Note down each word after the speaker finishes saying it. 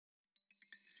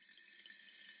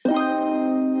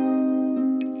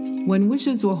When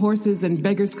wishes were horses and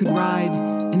beggars could ride,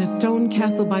 in a stone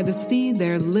castle by the sea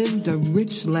there lived a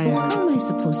rich laird. How am I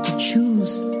supposed to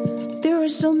choose? There are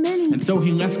so many. And so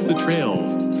he left the trail,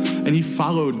 and he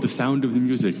followed the sound of the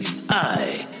music.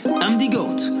 I am the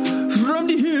goat from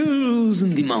the hills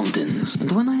and the mountains.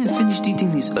 And when I have finished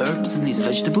eating these herbs and these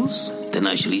vegetables, then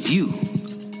I shall eat you,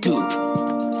 too.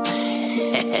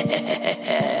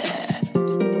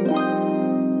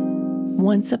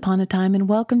 Once upon a time, and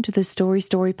welcome to the Story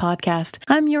Story podcast.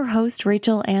 I'm your host,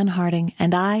 Rachel Ann Harding,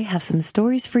 and I have some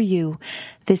stories for you.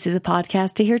 This is a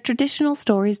podcast to hear traditional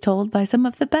stories told by some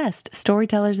of the best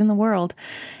storytellers in the world.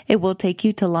 It will take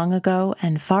you to long ago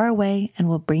and far away and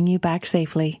will bring you back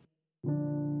safely.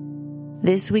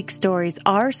 This week's stories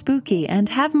are spooky and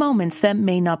have moments that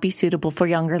may not be suitable for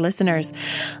younger listeners.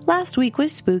 Last week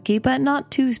was spooky, but not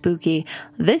too spooky.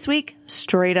 This week,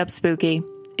 straight up spooky.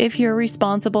 If you're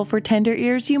responsible for tender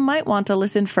ears, you might want to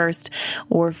listen first,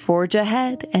 or forge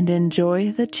ahead and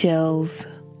enjoy the chills.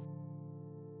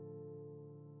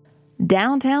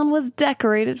 Downtown was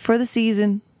decorated for the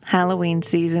season. Halloween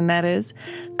season, that is.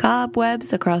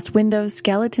 Cobwebs across windows,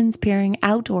 skeletons peering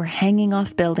out or hanging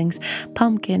off buildings,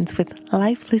 pumpkins with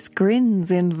lifeless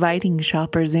grins inviting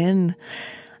shoppers in.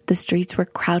 The streets were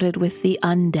crowded with the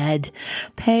undead.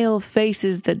 Pale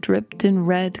faces that dripped in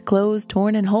red, clothes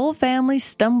torn, and whole families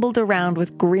stumbled around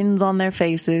with grins on their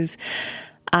faces.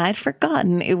 I'd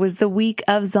forgotten it was the week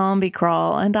of Zombie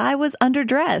Crawl, and I was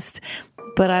underdressed.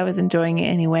 But I was enjoying it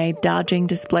anyway, dodging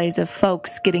displays of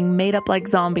folks getting made up like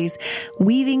zombies,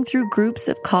 weaving through groups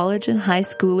of college and high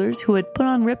schoolers who had put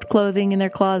on ripped clothing in their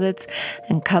closets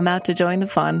and come out to join the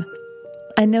fun.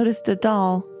 I noticed a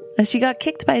doll as she got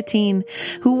kicked by a teen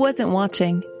who wasn't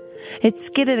watching. It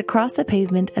skidded across the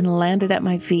pavement and landed at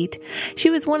my feet. She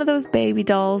was one of those baby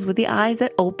dolls with the eyes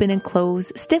that open and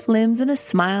close, stiff limbs, and a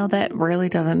smile that really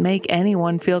doesn't make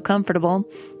anyone feel comfortable.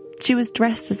 She was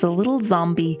dressed as a little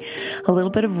zombie, a little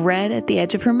bit of red at the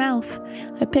edge of her mouth.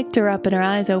 I picked her up and her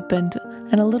eyes opened,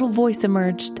 and a little voice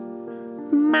emerged.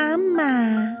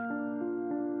 Mama.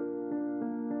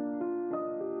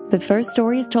 The first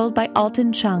story is told by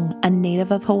Alton Chung, a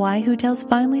native of Hawaii who tells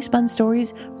finely spun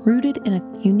stories rooted in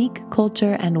a unique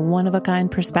culture and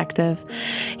one-of-a-kind perspective.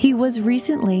 He was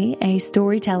recently a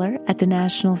storyteller at the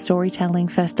National Storytelling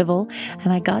Festival,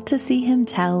 and I got to see him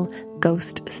tell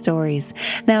ghost stories.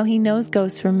 Now, he knows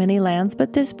ghosts from many lands,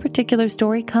 but this particular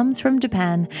story comes from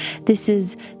Japan. This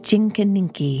is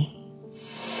Jinkaninki.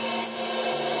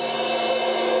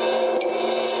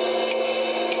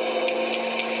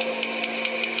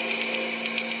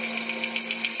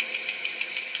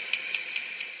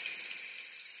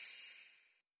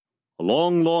 A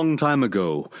long, long time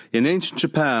ago, in ancient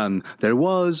Japan, there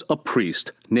was a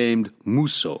priest named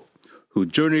Muso, who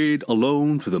journeyed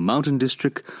alone through the mountain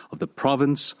district of the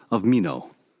province of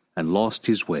Mino and lost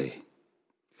his way.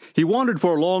 He wandered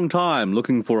for a long time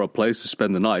looking for a place to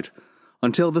spend the night,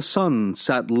 until the sun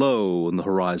sat low on the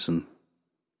horizon.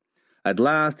 At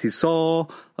last he saw,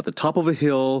 at the top of a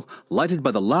hill, lighted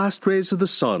by the last rays of the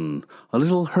sun, a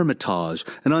little hermitage,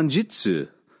 an anjitsu,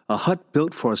 a hut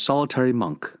built for a solitary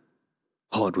monk.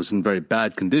 Oh, it was in very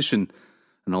bad condition,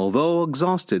 and although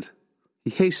exhausted, he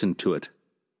hastened to it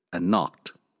and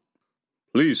knocked.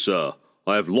 "Please, sir,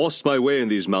 I have lost my way in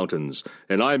these mountains,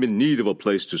 and I am in need of a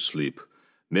place to sleep.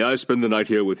 May I spend the night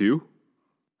here with you?"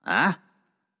 Huh?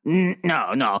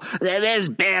 No. There's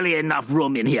barely enough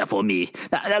room in here for me.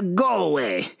 Go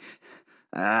away.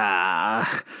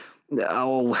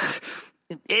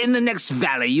 In the next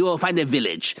valley, you will find a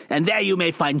village, and there you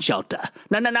may find shelter.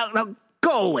 No,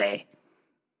 go away.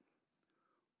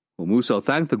 Well, Muso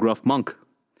thanked the gruff monk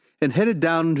and headed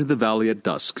down into the valley at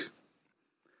dusk.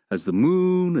 As the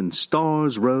moon and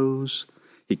stars rose,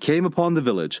 he came upon the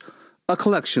village, a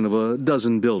collection of a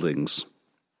dozen buildings.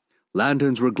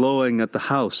 Lanterns were glowing at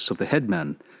the house of the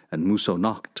headman, and Muso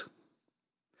knocked.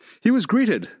 He was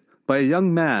greeted by a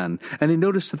young man, and he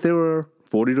noticed that there were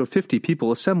 40 to 50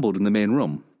 people assembled in the main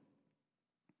room.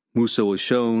 Muso was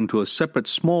shown to a separate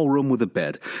small room with a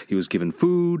bed. He was given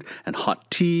food and hot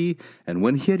tea, and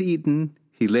when he had eaten,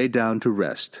 he lay down to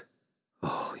rest.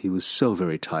 Oh, he was so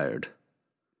very tired.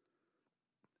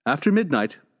 After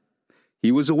midnight,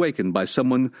 he was awakened by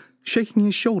someone shaking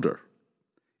his shoulder.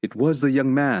 It was the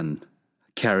young man,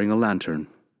 carrying a lantern.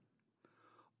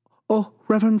 "Oh,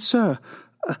 Reverend Sir,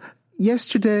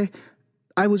 yesterday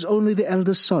I was only the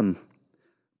eldest son,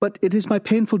 but it is my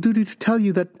painful duty to tell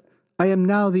you that I am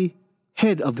now the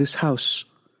head of this house.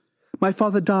 My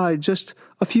father died just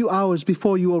a few hours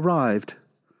before you arrived.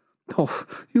 Oh,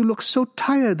 you look so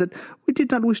tired that we did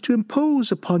not wish to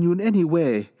impose upon you in any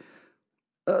way.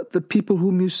 The people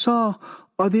whom you saw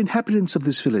are the inhabitants of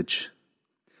this village.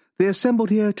 They assembled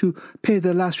here to pay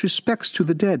their last respects to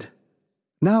the dead.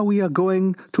 Now we are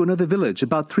going to another village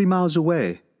about 3 miles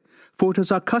away, for it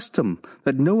is our custom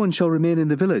that no one shall remain in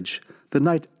the village the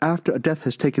night after a death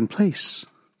has taken place.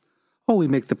 We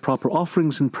make the proper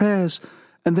offerings and prayers,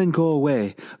 and then go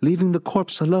away, leaving the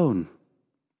corpse alone.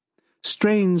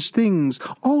 Strange things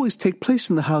always take place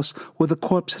in the house where the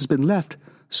corpse has been left,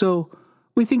 so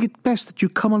we think it best that you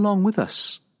come along with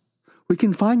us. We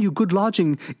can find you good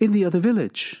lodging in the other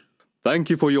village. Thank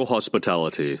you for your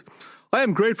hospitality. I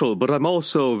am grateful, but I'm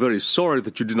also very sorry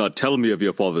that you did not tell me of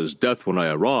your father's death when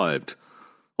I arrived.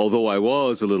 Although I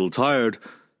was a little tired,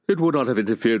 it would not have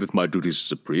interfered with my duties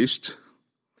as a priest.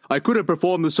 I could have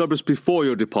performed the service before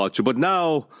your departure, but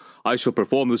now I shall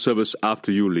perform the service after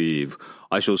you leave.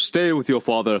 I shall stay with your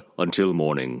father until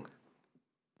morning.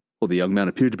 The young man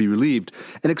appeared to be relieved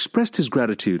and expressed his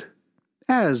gratitude,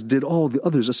 as did all the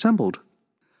others assembled.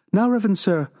 Now, Reverend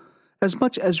Sir, as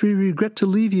much as we regret to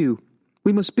leave you,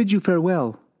 we must bid you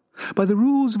farewell. By the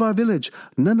rules of our village,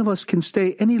 none of us can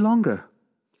stay any longer.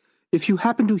 If you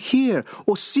happen to hear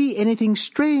or see anything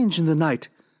strange in the night,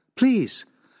 please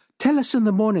tell us in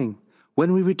the morning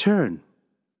when we return.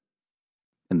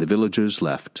 And the villagers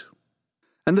left,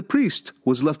 and the priest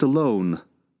was left alone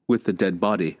with the dead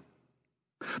body.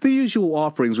 The usual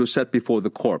offerings were set before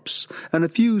the corpse, and a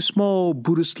few small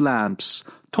Buddhist lamps,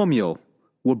 tomyo,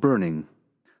 were burning.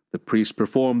 The priest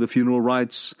performed the funeral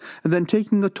rites, and then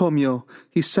taking a tomyo,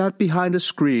 he sat behind a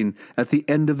screen at the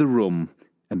end of the room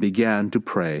and began to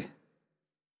pray.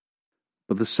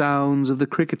 But the sounds of the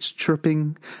crickets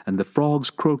chirping and the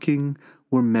frogs croaking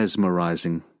were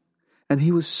mesmerizing, and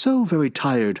he was so very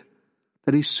tired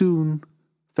that he soon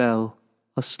fell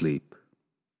asleep.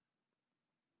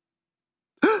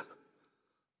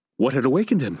 What had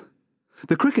awakened him?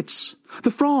 The crickets, the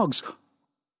frogs,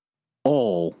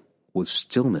 all was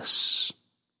stillness.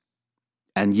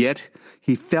 And yet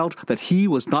he felt that he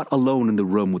was not alone in the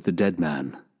room with the dead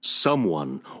man.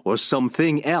 Someone or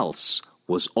something else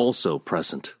was also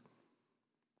present.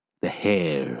 The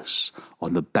hairs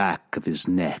on the back of his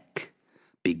neck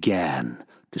began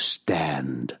to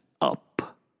stand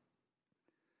up.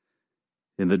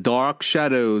 In the dark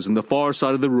shadows in the far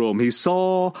side of the room, he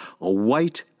saw a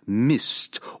white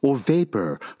mist or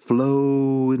vapor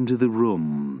flow into the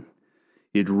room.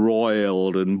 It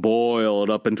roiled and boiled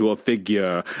up into a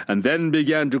figure, and then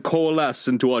began to coalesce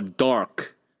into a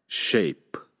dark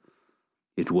shape.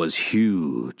 It was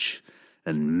huge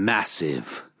and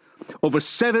massive, over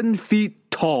 7 feet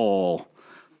tall.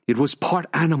 It was part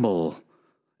animal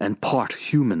and part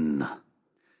human.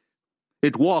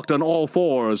 It walked on all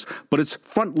fours, but its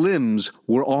front limbs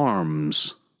were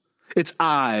arms. Its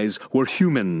eyes were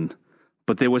human,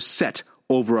 but they were set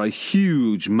over a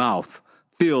huge mouth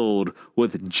filled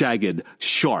with jagged,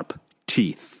 sharp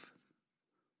teeth.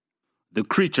 The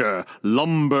creature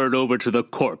lumbered over to the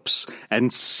corpse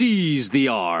and seized the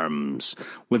arms.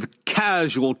 With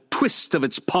casual twist of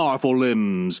its powerful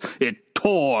limbs, it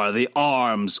tore the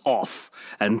arms off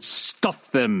and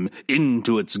stuffed them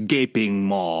into its gaping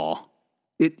maw.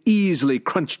 It easily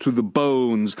crunched through the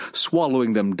bones,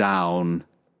 swallowing them down.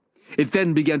 It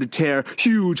then began to tear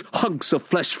huge hunks of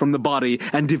flesh from the body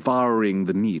and devouring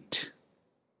the meat.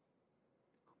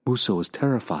 Muso was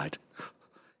terrified.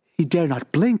 He dare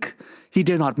not blink. He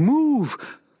dare not move.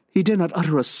 He dare not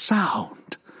utter a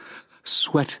sound.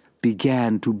 Sweat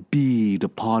began to bead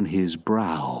upon his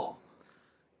brow.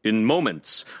 In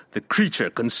moments, the creature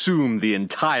consumed the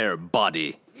entire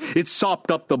body. It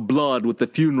sopped up the blood with the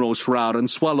funeral shroud and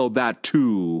swallowed that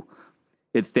too.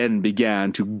 It then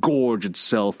began to gorge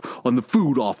itself on the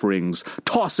food offerings,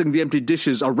 tossing the empty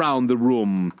dishes around the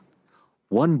room.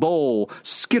 One bowl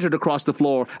skittered across the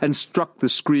floor and struck the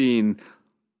screen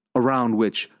around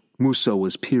which Muso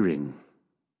was peering.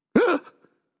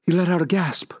 He let out a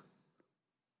gasp.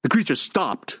 The creature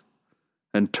stopped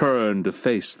and turned to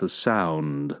face the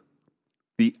sound.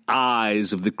 The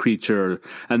eyes of the creature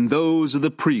and those of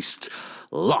the priest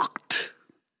locked.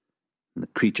 And the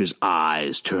creature's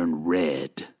eyes turned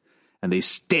red, and they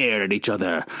stared at each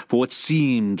other for what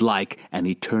seemed like an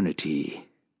eternity.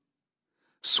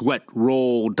 Sweat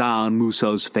rolled down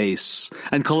Muso's face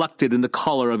and collected in the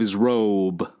collar of his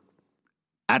robe.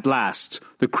 At last,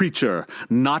 the creature,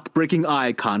 not breaking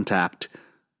eye contact,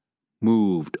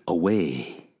 moved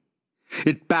away.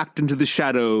 It backed into the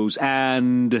shadows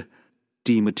and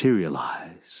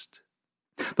dematerialized.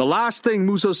 The last thing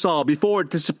Muso saw before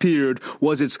it disappeared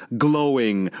was its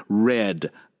glowing red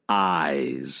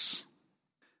eyes.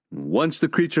 Once the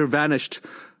creature vanished,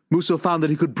 Muso found that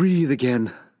he could breathe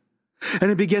again, and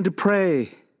he began to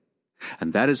pray.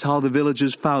 And that is how the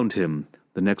villagers found him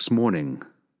the next morning.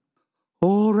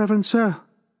 "Oh, Reverend Sir,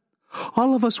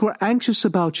 all of us were anxious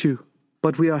about you,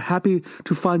 but we are happy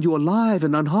to find you alive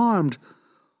and unharmed.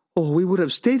 Oh, we would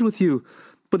have stayed with you,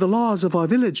 but the laws of our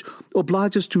village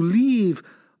oblige us to leave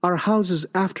our houses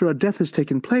after a death has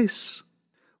taken place.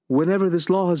 Whenever this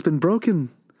law has been broken,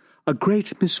 a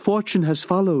great misfortune has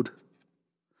followed.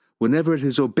 Whenever it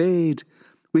is obeyed,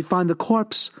 we find the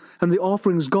corpse and the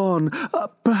offerings gone.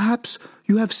 Perhaps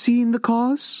you have seen the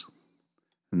cause?"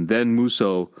 And then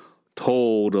Muso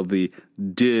told of the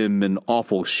dim and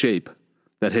awful shape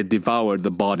that had devoured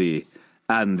the body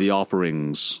and the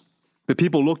offerings. The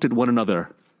people looked at one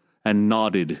another and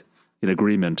nodded in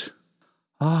agreement.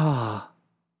 "Ah,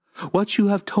 what you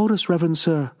have told us, Reverend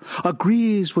Sir,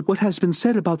 agrees with what has been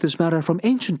said about this matter from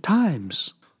ancient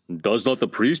times." Does not the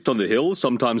priest on the hill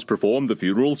sometimes perform the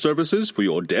funeral services for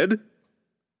your dead?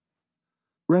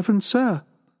 "Reverend Sir,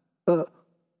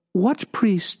 what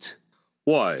priest?"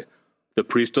 Why, the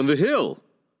priest on the hill.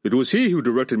 It was he who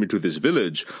directed me to this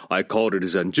village. I called it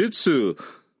Zanjitsu,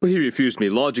 but he refused me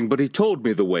lodging, but he told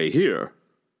me the way here.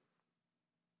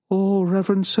 "Oh,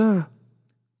 Reverend Sir,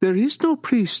 there is no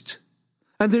priest,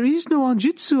 and there is no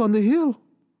Anjitsu on the hill.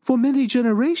 For many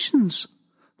generations,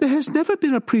 there has never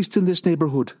been a priest in this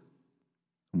neighborhood."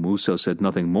 Muso said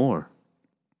nothing more.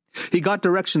 He got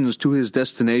directions to his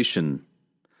destination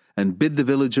and bid the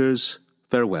villagers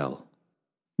farewell.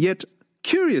 Yet,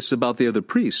 curious about the other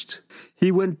priest,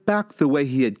 he went back the way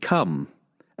he had come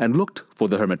and looked for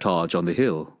the hermitage on the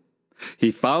hill.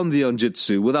 He found the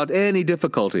Onjitsu without any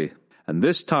difficulty, and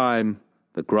this time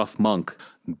the gruff monk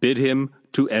bid him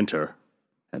to enter.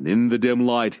 And in the dim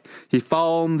light he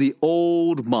found the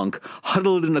old monk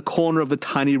huddled in a corner of the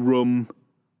tiny room,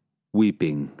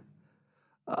 weeping.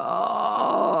 "Oh,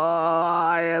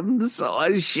 I am so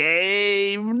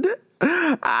ashamed.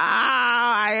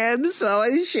 I am so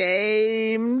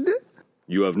ashamed."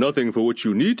 You have nothing for which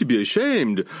you need to be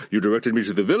ashamed. You directed me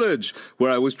to the village,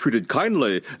 where I was treated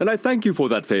kindly, and I thank you for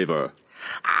that favor.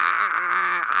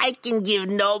 I can give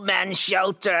no man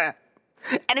shelter,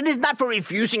 and it is not for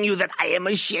refusing you that I am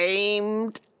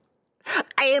ashamed.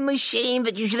 I am ashamed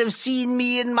that you should have seen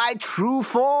me in my true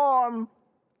form.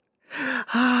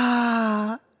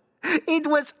 It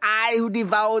was I who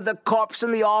devoured the corpse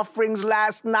and the offerings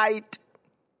last night.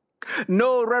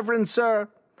 Know, Reverend Sir,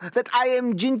 that I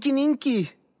am Jinkininki,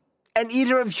 an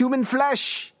eater of human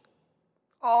flesh.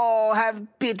 Oh, have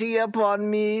pity upon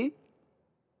me.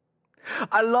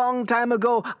 A long time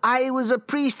ago, I was a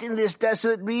priest in this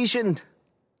desolate region.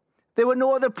 There were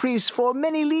no other priests for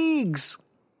many leagues.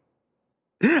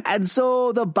 And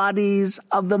so the bodies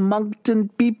of the Moncton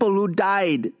people who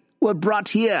died were brought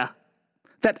here,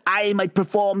 that I might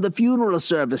perform the funeral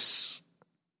service.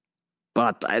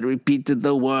 But I repeated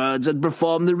the words and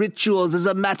performed the rituals as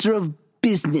a matter of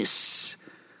business.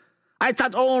 I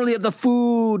thought only of the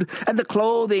food and the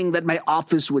clothing that my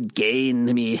office would gain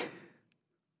me.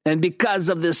 And because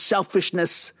of this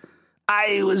selfishness,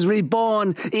 I was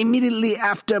reborn immediately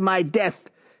after my death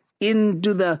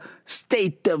into the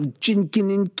state of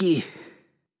Jinkininki.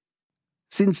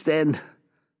 Since then,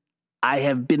 I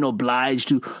have been obliged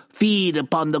to feed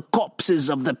upon the corpses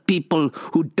of the people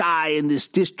who die in this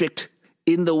district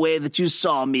in the way that you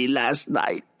saw me last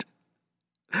night.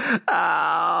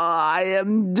 I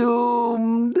am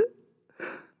doomed.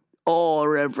 Oh,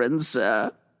 Reverend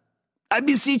Sir, I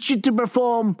beseech you to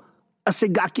perform a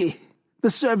segaki, the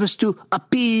service to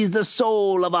appease the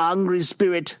soul of a hungry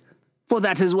spirit, for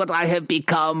that is what I have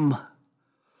become.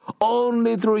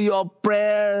 Only through your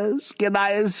prayers can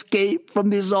I escape from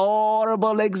this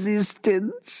horrible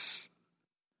existence."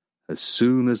 As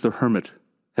soon as the hermit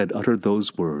had uttered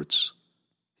those words,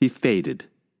 he faded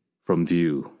from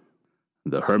view.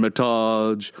 The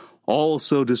hermitage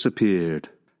also disappeared,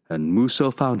 and Muso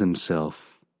found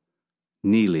himself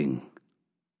kneeling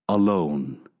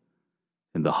alone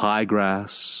in the high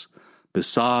grass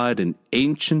beside an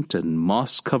ancient and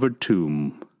moss-covered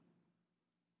tomb,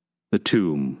 the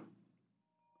tomb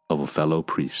of a fellow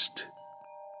priest.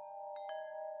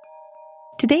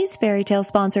 Today's fairy tale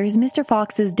sponsor is Mr.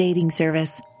 Fox's dating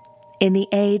service. In the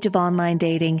age of online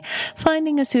dating,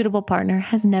 finding a suitable partner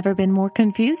has never been more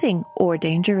confusing or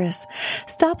dangerous.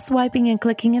 Stop swiping and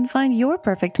clicking and find your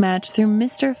perfect match through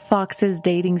Mr. Fox's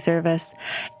dating service.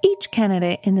 Each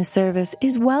candidate in the service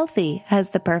is wealthy,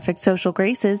 has the perfect social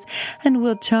graces, and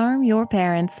will charm your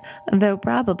parents, though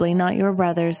probably not your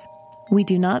brothers. We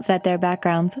do not vet their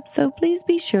backgrounds, so please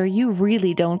be sure you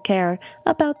really don't care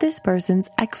about this person's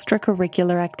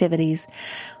extracurricular activities.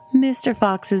 Mr.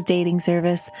 Fox's dating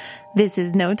service. This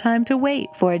is no time to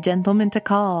wait for a gentleman to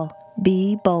call.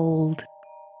 Be bold.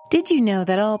 Did you know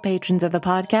that all patrons of the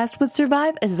podcast would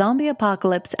survive a zombie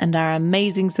apocalypse and are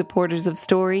amazing supporters of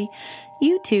Story?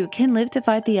 You too can live to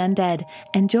fight the undead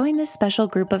and join this special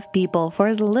group of people for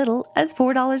as little as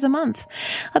 $4 a month.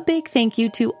 A big thank you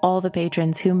to all the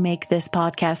patrons who make this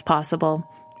podcast possible.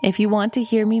 If you want to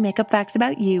hear me make up facts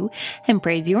about you and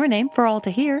praise your name for all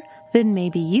to hear, then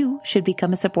maybe you should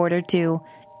become a supporter too.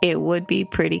 It would be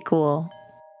pretty cool.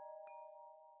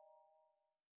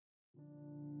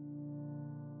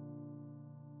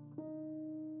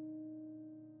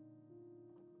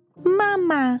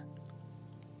 Mama.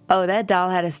 Oh, that doll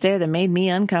had a stare that made me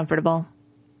uncomfortable.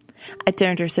 I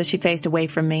turned her so she faced away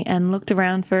from me and looked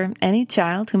around for any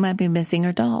child who might be missing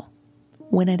her doll.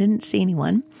 When I didn't see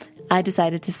anyone, I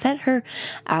decided to set her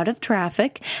out of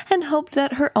traffic and hoped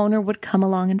that her owner would come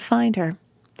along and find her.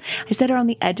 I set her on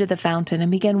the edge of the fountain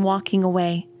and began walking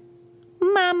away.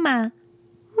 Mama,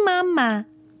 Mama,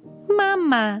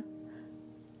 Mama.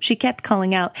 She kept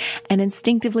calling out, and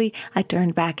instinctively I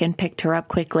turned back and picked her up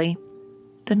quickly.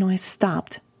 The noise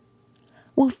stopped.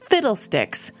 Well,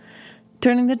 fiddlesticks!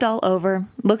 Turning the doll over,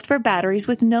 looked for batteries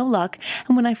with no luck,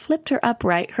 and when I flipped her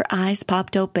upright, her eyes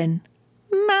popped open.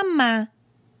 Mama!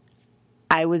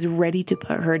 I was ready to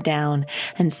put her down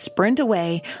and sprint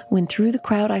away when through the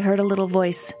crowd I heard a little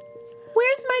voice.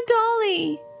 Where's my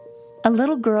dolly? A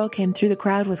little girl came through the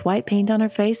crowd with white paint on her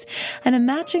face and a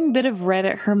matching bit of red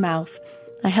at her mouth.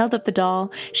 I held up the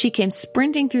doll. She came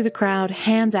sprinting through the crowd,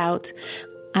 hands out.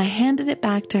 I handed it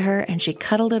back to her, and she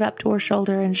cuddled it up to her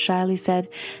shoulder and shyly said,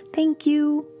 "Thank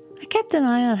you." I kept an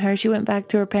eye on her. She went back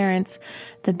to her parents,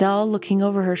 the doll looking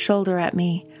over her shoulder at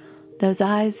me. Those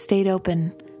eyes stayed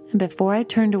open, and before I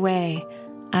turned away,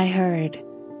 I heard,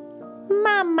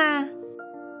 "Mama."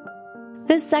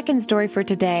 The second story for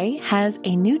today has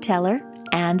a new teller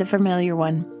and a familiar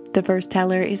one. The first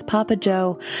teller is Papa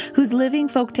Joe, whose living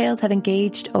folktales have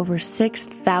engaged over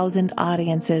 6,000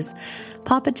 audiences.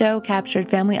 Papa Joe captured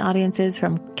family audiences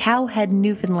from Cowhead,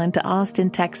 Newfoundland to Austin,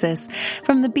 Texas,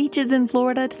 from the beaches in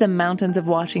Florida to the mountains of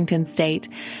Washington State.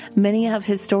 Many of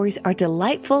his stories are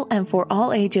delightful and for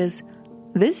all ages.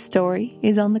 This story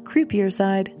is on the creepier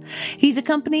side. He's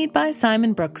accompanied by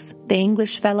Simon Brooks, the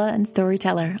English fella and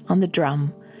storyteller, on the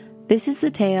drum. This is the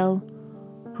tale,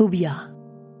 Hubia.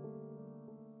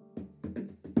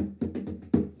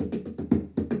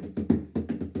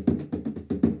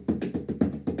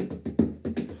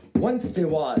 Once there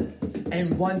was,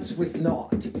 and once was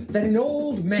not, that an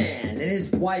old man and his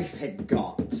wife had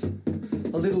got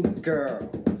a little girl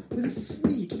with a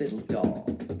sweet little dog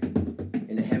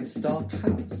in a hemstock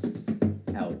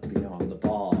house out beyond the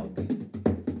bog.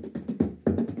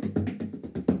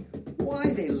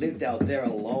 Why they lived out there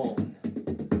alone?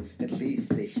 At least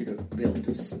they should have built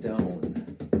of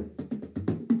stone.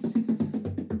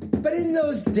 But in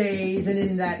those days and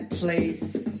in that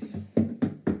place,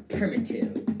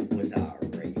 primitive was our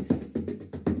race.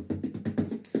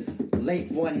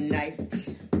 Late one night,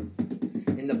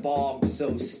 in the bog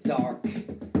so stark,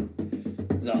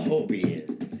 the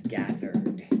Hobies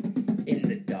gathered in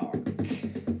the dark.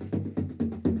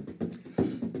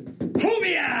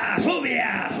 Hobia!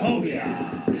 Hobia!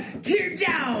 Hobia! Tear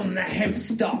down the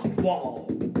hempstalk walls.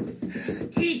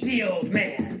 Eat the old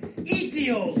man, eat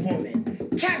the old woman,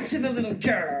 capture the little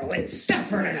girl and stuff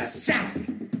her in a sack.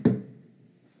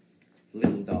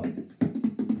 Little dog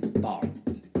barked,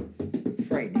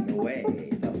 frightening away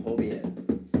the Hobies.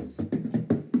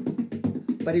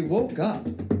 But he woke up,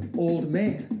 old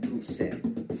man, who said,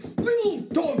 "Little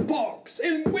dog barks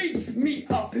and wakes me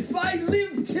up. If I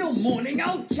live till morning,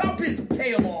 I'll chop his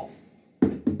tail off."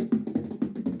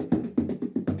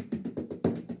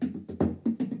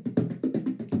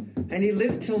 And he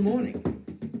lived till morning,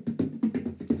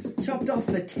 chopped off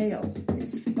the tail in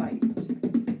spite.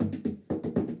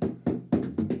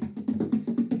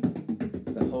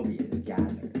 The Hobies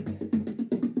gathered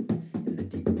in the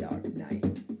deep dark night.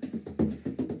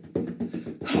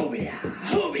 Hobia!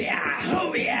 Hobia!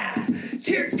 Hobia!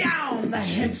 Tear down the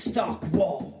hempstalk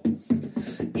walls.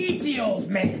 Eat the old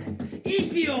man, eat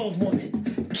the old woman,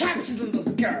 capture the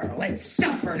little girl and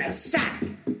stuff her in a sack.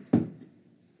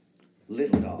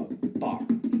 Little dog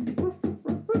barked,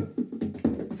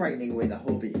 frightening away the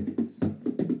Hobies,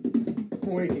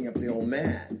 waking up the old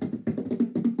man,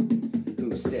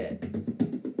 who said,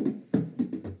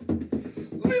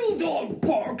 "Little dog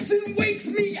barks and wakes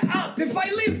me up. If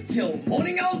I live till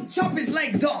morning, I'll chop his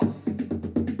legs off."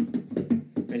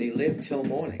 And he lived till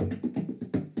morning,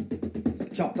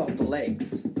 chopped off the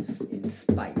legs in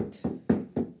spite.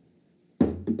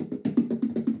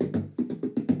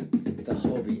 The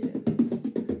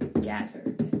Hobies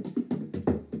gathered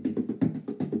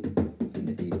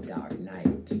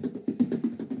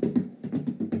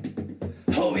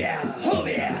Hobia,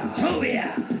 hobia,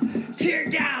 hobia. Tear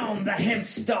down the hemp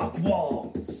stalk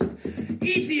walls.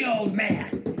 Eat the old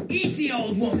man, eat the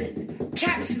old woman.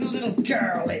 Capture the little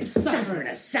girl and stuff her in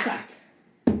a sack.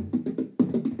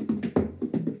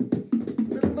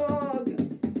 Little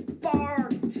dog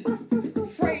barked,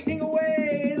 frightening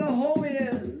away the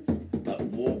hobias, but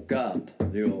woke up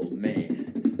the old man,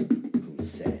 who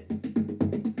said,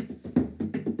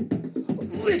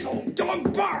 Little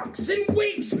dog barks and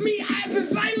wakes me up.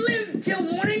 If I live till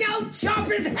morning, I'll chop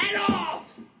his head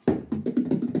off.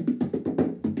 And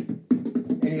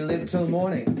he lived till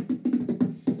morning.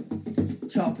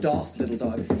 Chopped off little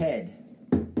dog's head.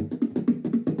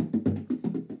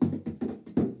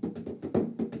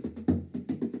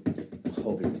 The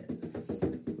hobias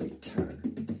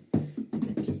returned in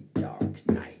the deep dark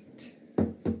night.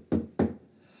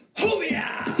 Hobia!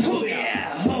 Hobia!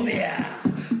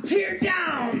 Hobia! Tear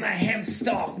down the hemp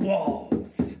stalk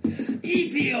walls.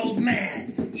 Eat the old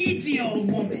man, eat the old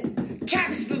woman.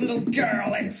 Catch the little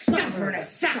girl and stuff her in a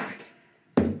sack.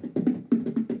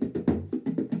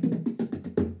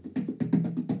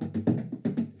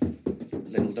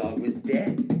 Little dog was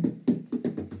dead.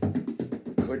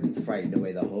 Couldn't frighten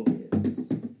away the hobias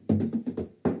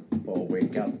or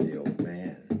wake up the old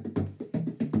man.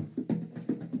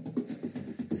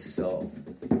 So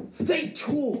they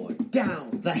tore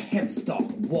down the hempstalk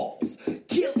walls,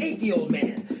 ate the old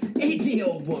man, ate the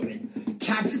old woman,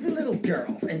 captured the little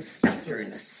girl, and stuffed her in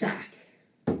a sack.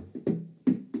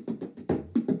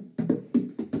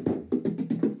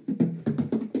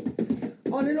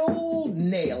 On an old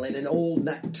nail in an old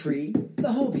nut tree, the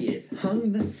hobias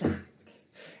hung the sack,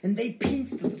 and they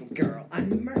pinched the little girl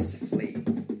unmercifully,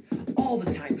 all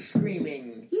the time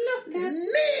screaming, Look at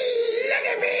me! Look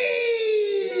at me!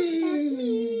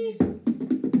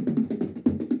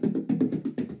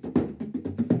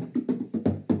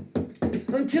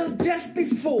 Until just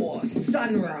before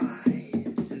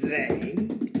sunrise, they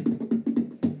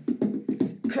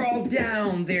crawled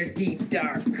down their deep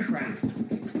dark crack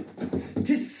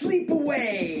to sleep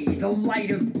away the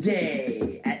light of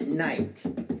day. At night,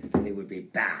 they would be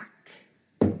back.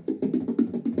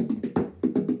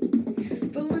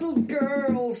 The little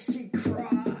girl, she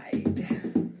cried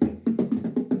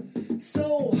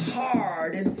so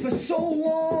hard and for so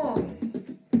long.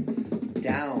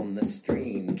 Down the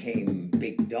stream came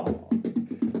Big Dog.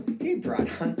 He brought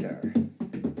Hunter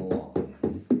along.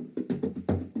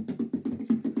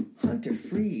 Hunter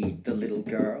freed the little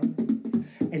girl,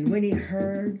 and when he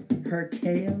heard her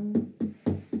tale,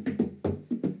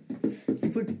 he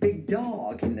put Big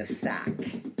Dog in the sack,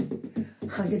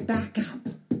 hung it back up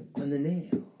on the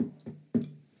nail.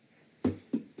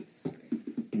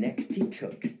 Next he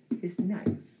took his knife,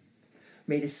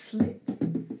 made a slit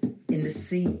in the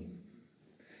seam,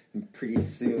 and pretty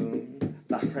soon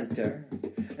the hunter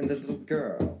and the little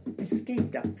girl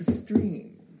escaped up the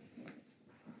stream.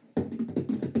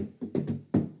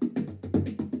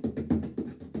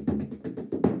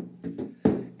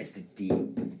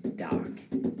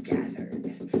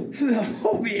 The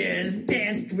hobias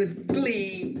danced with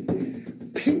glee,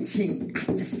 pinching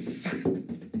at the sack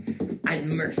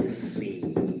unmercifully,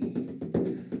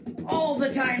 all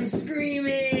the time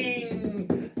screaming,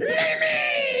 Look at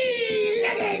me!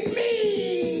 Look at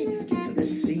me! So the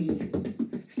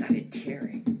seam started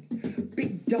tearing.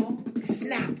 Big Dog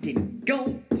snapped and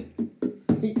gulped.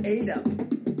 He ate up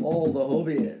all the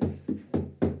hobias.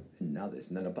 And now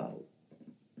there's none about.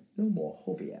 No more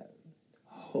hobias.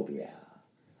 Hobia.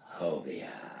 Hobia.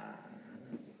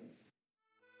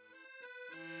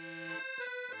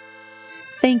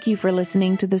 Thank you for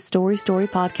listening to the Story Story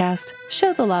podcast.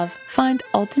 Show the love. Find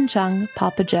Alton Chung,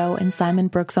 Papa Joe, and Simon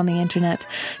Brooks on the internet.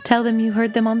 Tell them you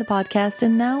heard them on the podcast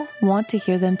and now want to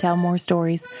hear them tell more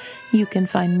stories. You can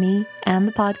find me and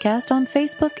the podcast on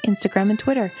Facebook, Instagram, and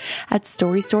Twitter at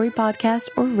Story Story Podcast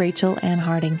or Rachel Ann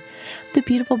Harding. The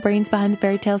beautiful brains behind the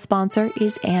fairy tale sponsor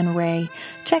is Anne Ray.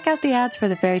 Check out the ads for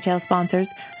the fairy tale sponsors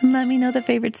and let me know the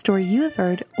favorite story you have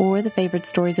heard or the favorite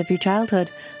stories of your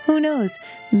childhood. Who knows?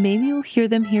 Maybe you'll hear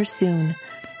them here soon.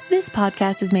 This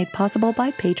podcast is made possible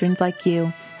by patrons like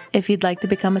you. If you'd like to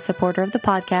become a supporter of the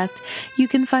podcast, you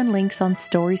can find links on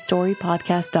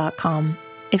storystorypodcast.com.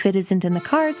 If it isn't in the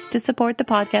cards to support the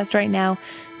podcast right now,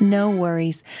 no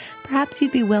worries. Perhaps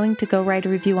you'd be willing to go write a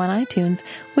review on iTunes,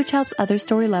 which helps other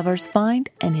story lovers find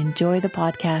and enjoy the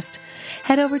podcast.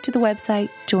 Head over to the website,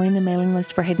 join the mailing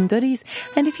list for hidden goodies,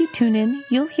 and if you tune in,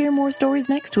 you'll hear more stories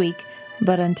next week.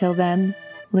 But until then,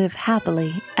 live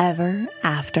happily ever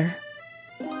after.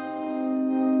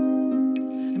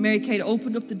 And Mary Kate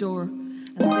opened up the door,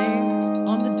 and there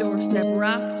on the doorstep,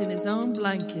 wrapped in his own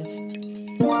blanket,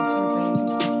 was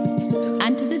her baby.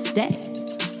 next day,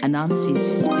 Anansi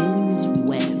spins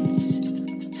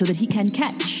webs so that he can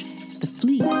catch the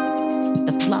flea,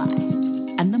 the fly,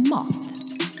 and the moth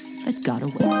that got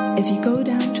away. If you go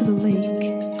down to the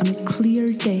lake on a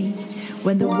clear day,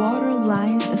 when the water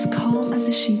lies as calm as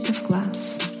a sheet of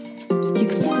glass, you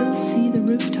can still see the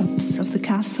rooftops of the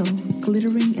castle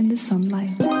glittering in the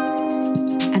sunlight.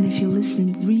 And if you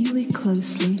listen really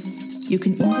closely, you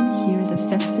can even hear the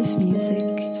festive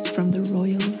music from the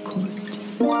royal court.